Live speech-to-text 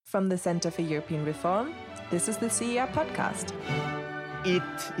From the Centre for European Reform, this is the CER podcast. It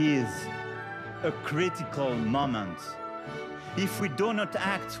is a critical moment. If we do not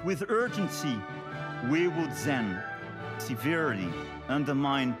act with urgency, we would then severely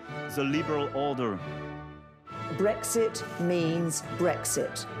undermine the liberal order. Brexit means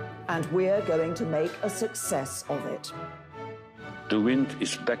Brexit, and we're going to make a success of it. The wind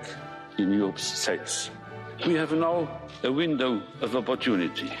is back in Europe's sails. We have now a window of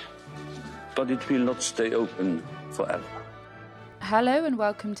opportunity, but it will not stay open forever. Hello and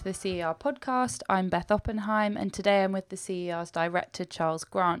welcome to the CER podcast. I'm Beth Oppenheim and today I'm with the CER's director Charles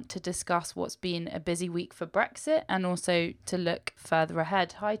Grant to discuss what's been a busy week for Brexit and also to look further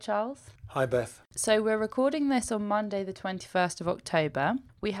ahead. Hi Charles. Hi Beth. So we're recording this on Monday the 21st of October.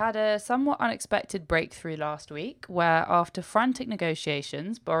 We had a somewhat unexpected breakthrough last week where after frantic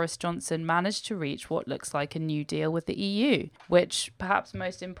negotiations, Boris Johnson managed to reach what looks like a new deal with the EU, which perhaps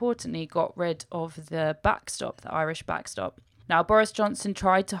most importantly got rid of the backstop, the Irish backstop. Now, Boris Johnson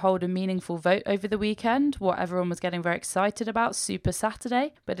tried to hold a meaningful vote over the weekend, what everyone was getting very excited about, Super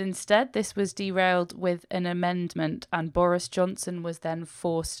Saturday, but instead this was derailed with an amendment and Boris Johnson was then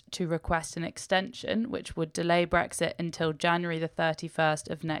forced to request an extension, which would delay Brexit until January the 31st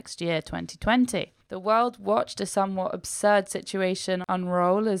of next year, 2020. The world watched a somewhat absurd situation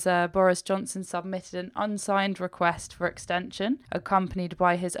unroll as Boris Johnson submitted an unsigned request for extension, accompanied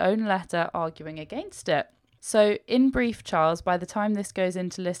by his own letter arguing against it. So, in brief, Charles, by the time this goes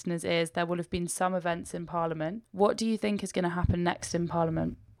into listeners' ears, there will have been some events in Parliament. What do you think is going to happen next in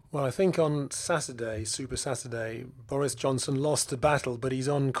Parliament? Well, I think on Saturday, Super Saturday, Boris Johnson lost the battle, but he's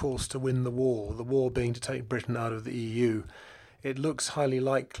on course to win the war being to take Britain out of the EU. It looks highly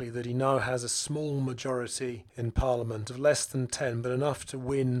likely that he now has a small majority in Parliament of less than 10, but enough to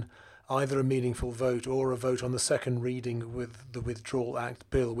win either a meaningful vote or a vote on the second reading with the Withdrawal Act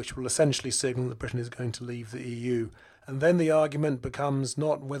bill, which will essentially signal that Britain is going to leave the EU. And then the argument becomes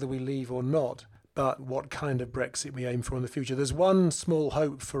not whether we leave or not, but what kind of Brexit we aim for in the future. There's one small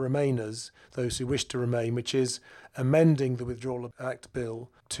hope for Remainers, those who wish to remain, which is amending the Withdrawal Act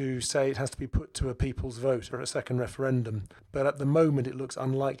bill to say it has to be put to a people's vote or a second referendum. But at the moment it looks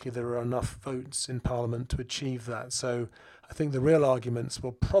unlikely there are enough votes in Parliament to achieve that. So I think the real arguments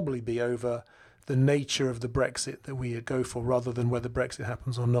will probably be over the nature of the Brexit that we go for rather than whether Brexit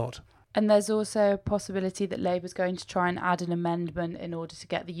happens or not. And there's also a possibility that Labour's going to try and add an amendment in order to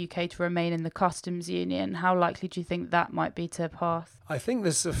get the UK to remain in the customs union. How likely do you think that might be to pass? I think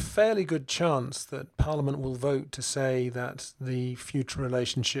there's a fairly good chance that Parliament will vote to say that the future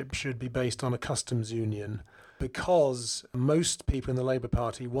relationship should be based on a customs union, because most people in the Labour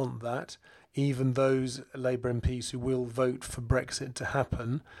Party want that. Even those Labour MPs who will vote for Brexit to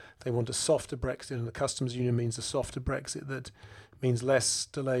happen, they want a softer Brexit, and the customs union means a softer Brexit that means less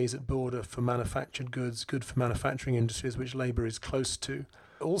delays at border for manufactured goods, good for manufacturing industries, which Labour is close to.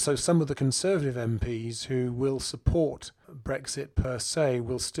 Also, some of the Conservative MPs who will support Brexit per se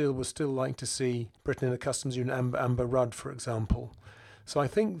will still like to see Britain in a customs union, Amber Rudd, for example. So I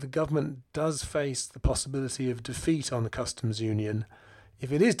think the government does face the possibility of defeat on the customs union.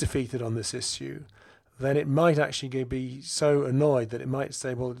 If it is defeated on this issue, then it might actually be so annoyed that it might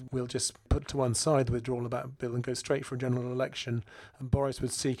say, well, we'll just put to one side the Withdrawal Act bill and go straight for a general election, and Boris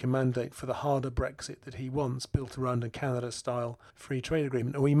would seek a mandate for the harder Brexit that he wants, built around a Canada-style free trade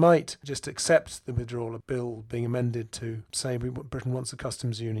agreement. Or we might just accept the Withdrawal bill being amended to say Britain wants a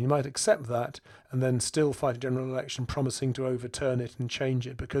customs union. He might accept that and then still fight a general election promising to overturn it and change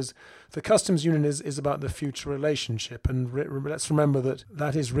it, because the customs union is about the future relationship, and let's remember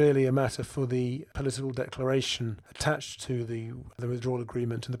that is really a matter for the political declaration attached to the withdrawal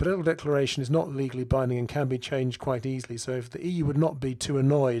agreement, and the political declaration is not legally binding and can be changed quite easily. So if the EU would not be too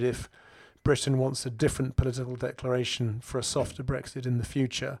annoyed if Britain wants a different political declaration for a softer Brexit in the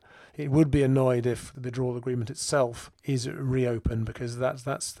future, it would be annoyed if the withdrawal agreement itself is reopened, because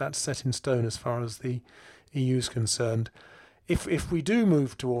that's set in stone as far as the EU is concerned. If we do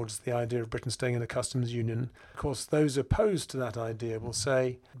move towards the idea of Britain staying in a customs union, of course, those opposed to that idea will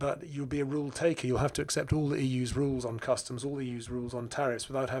say, but you'll be a rule taker. You'll have to accept all the EU's rules on customs, all the EU's rules on tariffs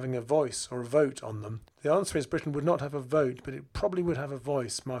without having a voice or a vote on them. The answer is Britain would not have a vote, but it probably would have a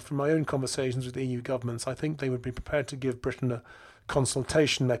voice. From my own conversations with EU governments, I think they would be prepared to give Britain a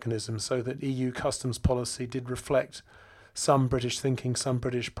consultation mechanism so that EU customs policy did reflect some British thinking, some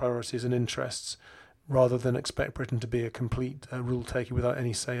British priorities and interests, rather than expect Britain to be a complete rule taker without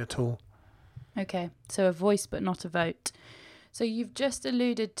any say at all. Okay, so a voice but not a vote. So you've just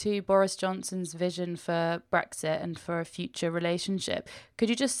alluded to Boris Johnson's vision for Brexit and for a future relationship. Could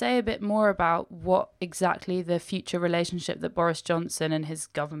you just say a bit more about what exactly the future relationship that Boris Johnson and his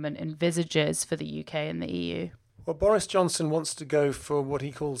government envisages for the UK and the EU? Well, Boris Johnson wants to go for what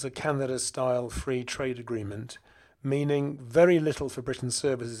he calls a Canada-style free trade agreement, meaning very little for Britain's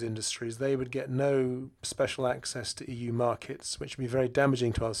services industries. They would get no special access to EU markets, which would be very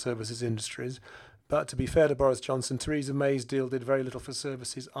damaging to our services industries. But to be fair to Boris Johnson, Theresa May's deal did very little for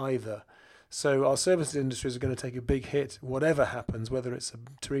services either. So our services industries are going to take a big hit, whatever happens, whether it's a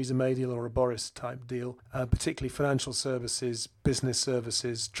Theresa May deal or a Boris type deal, particularly financial services, business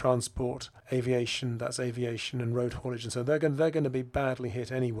services, transport, aviation, that's aviation and road haulage. And so they're going to be badly hit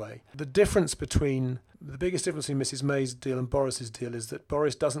anyway. The biggest difference between Mrs May's deal and Boris's deal is that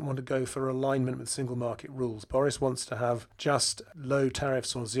Boris doesn't want to go for alignment with single market rules. Boris wants to have just low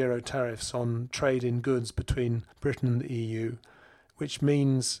tariffs or zero tariffs on trade in goods between Britain and the EU, which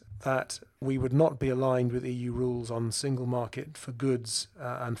means that we would not be aligned with EU rules on single market for goods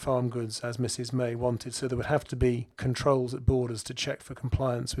and farm goods as Mrs May wanted. So there would have to be controls at borders to check for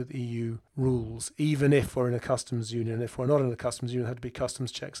compliance with EU rules, even if we're in a customs union. If we're not in a customs union, there have to be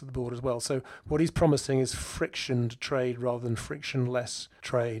customs checks at the border as well. So what he's promising is frictioned trade rather than frictionless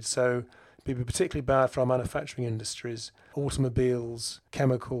trade. So it'd be particularly bad for our manufacturing industries, automobiles,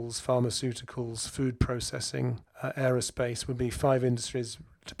 chemicals, pharmaceuticals, food processing, aerospace would be 5 industries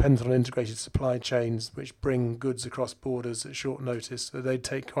dependent on integrated supply chains which bring goods across borders at short notice. So they'd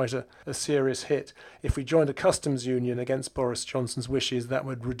take quite a serious hit. If we joined a customs union against Boris Johnson's wishes, that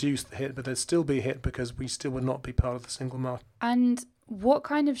would reduce the hit, but there'd still be a hit because we still would not be part of the single market. And what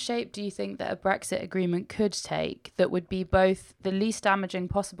kind of shape do you think that a Brexit agreement could take that would be both the least damaging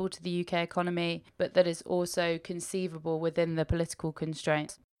possible to the UK economy, but that is also conceivable within the political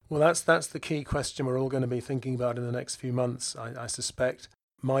constraints? Well, that's the key question we're all going to be thinking about in the next few months, I suspect.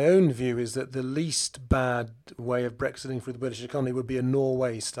 My own view is that the least bad way of Brexiting for the British economy would be a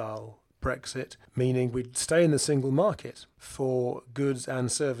Norway-style Brexit, meaning we'd stay in the single market for goods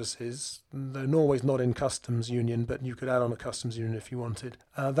and services, though Norway's not in customs union, but you could add on a customs union if you wanted.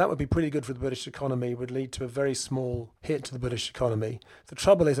 That would be pretty good for the British economy, would lead to a very small hit to the British economy. The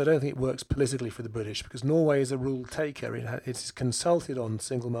trouble is I don't think it works politically for the British because Norway is a rule taker. It's consulted on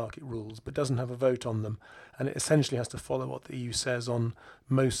single market rules but doesn't have a vote on them, and it essentially has to follow what the EU says on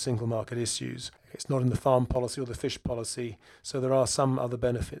most single market issues. It's not in the farm policy or the fish policy, so there are some other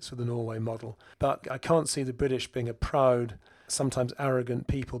benefits for the Norway model. But I can't see the British being a proud, sometimes arrogant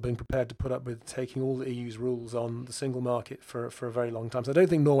people being prepared to put up with taking all the EU's rules on the single market for a very long time. So I don't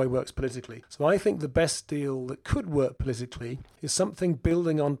think Norway works politically. So I think the best deal that could work politically is something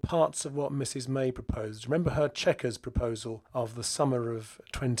building on parts of what Mrs May proposed. Remember her Chequers proposal of the summer of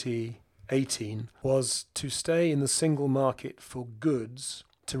 2018 was to stay in the single market for goods,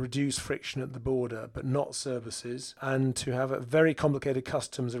 to reduce friction at the border, but not services, and to have a very complicated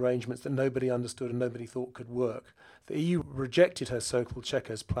customs arrangements that nobody understood and nobody thought could work. The EU rejected her so-called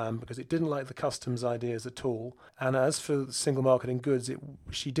Chequers plan because it didn't like the customs ideas at all. And as for the single market in goods,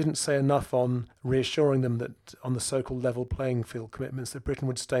 she didn't say enough on reassuring them that on the so-called level playing field commitments that Britain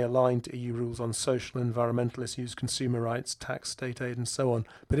would stay aligned to EU rules on social and environmental issues, consumer rights, tax, state aid and so on.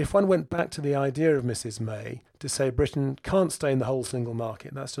 But if one went back to the idea of Mrs May to say Britain can't stay in the whole single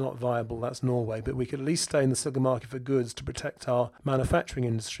market, that's not viable, that's Norway, but we could at least stay in the single market for goods to protect our manufacturing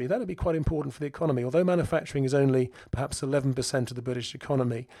industry, that would be quite important for the economy. Although manufacturing is only perhaps 11% of the British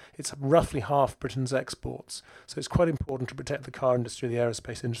economy, it's roughly half Britain's exports. So it's quite important to protect the car industry, the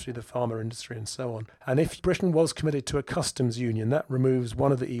aerospace industry, the pharma industry and so on. And if Britain was committed to a customs union, that removes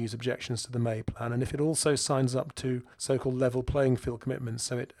one of the EU's objections to the May plan. And if it also signs up to so-called level playing field commitments,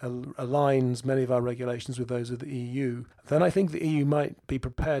 so it aligns many of our regulations with those of the EU, then I think the EU might be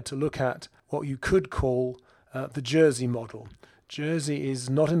prepared to look at what you could call the Jersey model. Jersey is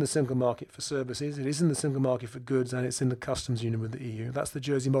not in the single market for services, it is in the single market for goods, and it's in the customs union with the EU. That's the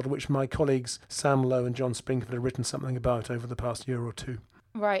Jersey model, which my colleagues Sam Lowe and John Springfield have written something about over the past year or two.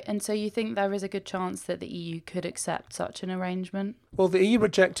 Right, and so you think there is a good chance that the EU could accept such an arrangement? Well, the EU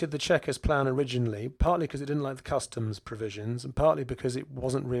rejected the Chequers plan originally, partly because it didn't like the customs provisions and partly because it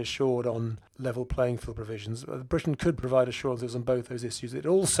wasn't reassured on level playing field provisions. Britain could provide assurances on both those issues. It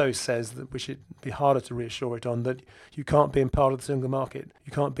also says that, which it'd be harder to reassure it on, that you can't be in part of the single market.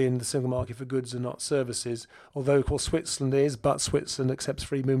 You can't be in the single market for goods and not services, although, of course, Switzerland is, but Switzerland accepts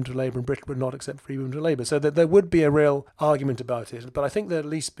free movement of labour and Britain would not accept free movement of labour. So that there would be a real argument about it. But I think there'd at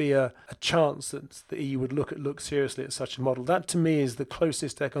least be a chance that the EU would look seriously at such a model. That, to me, is the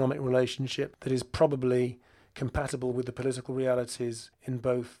closest economic relationship that is probably compatible with the political realities in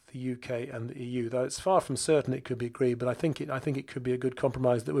both the UK and the EU. Though it's far from certain it could be agreed, but I think it could be a good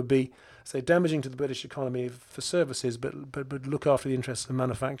compromise that would be, say, damaging to the British economy for services, but look after the interests of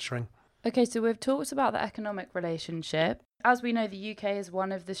manufacturing. Okay, so we've talked about the economic relationship. As we know, the UK is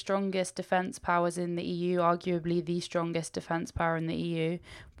one of the strongest defence powers in the EU, arguably the strongest defence power in the EU.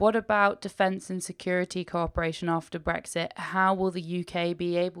 What about defence and security cooperation after Brexit? How will the UK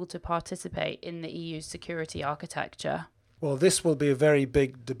be able to participate in the EU's security architecture? Well, this will be a very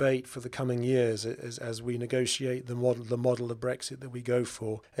big debate for the coming years as we negotiate the model of Brexit that we go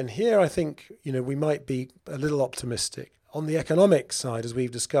for. And here I think, we might be a little optimistic. On the economic side, as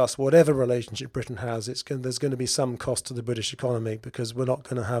we've discussed, whatever relationship Britain has, there's going to be some cost to the British economy because we're not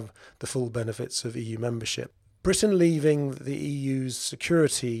going to have the full benefits of EU membership. Britain leaving the EU's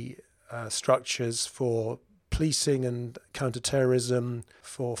security structures for policing and counter-terrorism,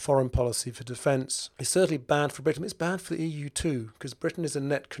 for foreign policy, for defence, is certainly bad for Britain. It's bad for the EU too, because Britain is a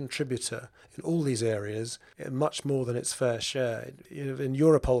net contributor in all these areas, much more than its fair share. In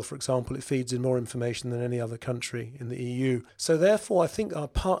Europol, for example, it feeds in more information than any other country in the EU. So therefore, I think our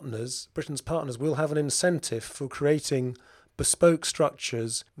partners, Britain's partners, will have an incentive for creating bespoke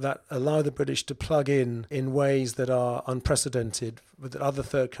structures that allow the British to plug in ways that are unprecedented, that other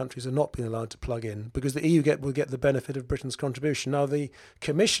third countries are not being allowed to plug in, because the EU will get the benefit of Britain's contribution. Now, the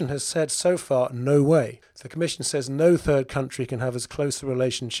Commission has said so far, no way. The Commission says no third country can have as close a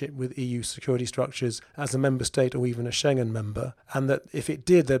relationship with EU security structures as a member state or even a Schengen member, and that if it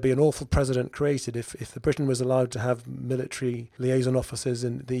did, there'd be an awful precedent created. If the Britain was allowed to have military liaison officers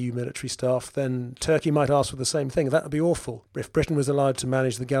in the EU military staff, then Turkey might ask for the same thing. That would be awful. If Britain was allowed to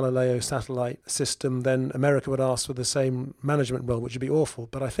manage the Galileo satellite system, then America would ask for the same management role, which would be awful.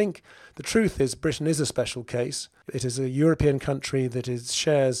 But I think the truth is Britain is a special case. It is a European country that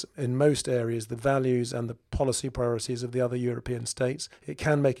shares in most areas the values and the policy priorities of the other European states. It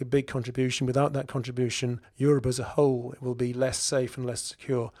can make a big contribution. Without that contribution, Europe as a whole will be less safe and less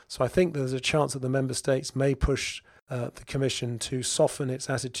secure. So I think there's a chance that the member states may push the Commission to soften its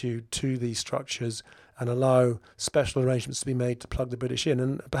attitude to these structures and allow special arrangements to be made to plug the British in.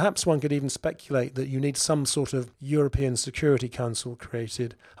 And perhaps one could even speculate that you need some sort of European Security Council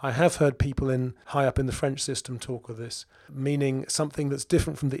created. I have heard people high up in the French system talk of this, meaning something that's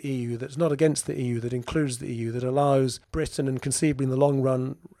different from the EU, that's not against the EU, that includes the EU, that allows Britain and conceivably in the long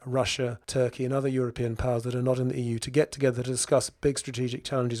run Russia, Turkey and other European powers that are not in the EU to get together to discuss big strategic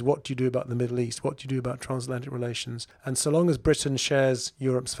challenges. What do you do about the Middle East? What do you do about transatlantic relations? And so long as Britain shares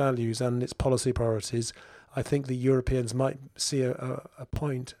Europe's values and its policy priorities, I think the Europeans might see a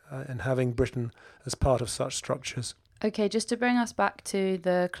point in having Britain as part of such structures. Okay, just to bring us back to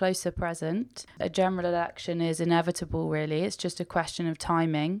the closer present, a general election is inevitable, really. It's just a question of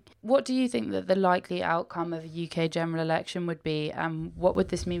timing. What do you think that the likely outcome of a UK general election would be, and what would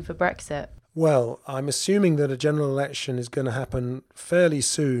this mean for Brexit? Well, I'm assuming that a general election is going to happen fairly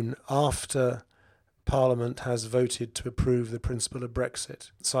soon after Parliament has voted to approve the principle of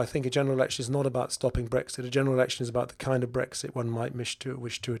Brexit. So I think a general election is not about stopping Brexit. A general election is about the kind of Brexit one might wish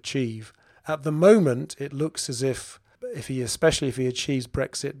to achieve. At the moment, it looks as if especially if he achieves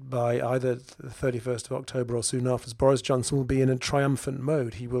Brexit by either the 31st of October or soon after, Boris Johnson will be in a triumphant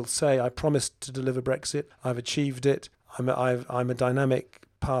mode. He will say, I promised to deliver Brexit, I've achieved it, I'm a dynamic,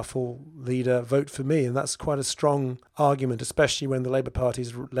 powerful leader, vote for me. And that's quite a strong argument, especially when the Labour Party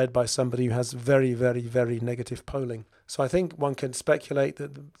is led by somebody who has very, very, very negative polling. So I think one can speculate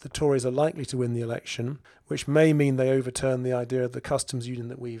that the Tories are likely to win the election, which may mean they overturn the idea of the customs union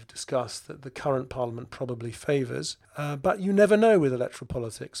that we've discussed, that the current Parliament probably favours. But you never know with electoral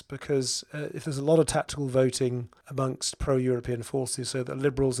politics, because if there's a lot of tactical voting amongst pro-European forces, so that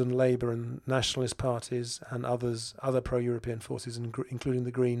Liberals and Labour and nationalist parties and other pro-European forces, including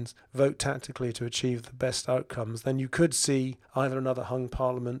the Greens, vote tactically to achieve the best outcomes, then you could see either another hung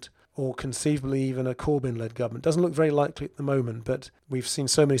Parliament or conceivably even a Corbyn-led government. Doesn't look very likely at the moment, but we've seen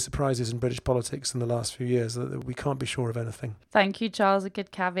so many surprises in British politics in the last few years that we can't be sure of anything. Thank you, Charles. A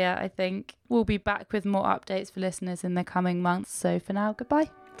good caveat, I think. We'll be back with more updates for listeners in the coming months. So for now, goodbye.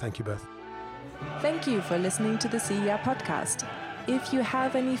 Thank you both. Thank you for listening to the CER podcast. If you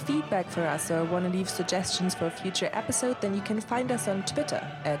have any feedback for us or want to leave suggestions for a future episode, then you can find us on Twitter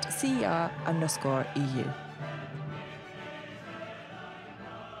at CER_EU.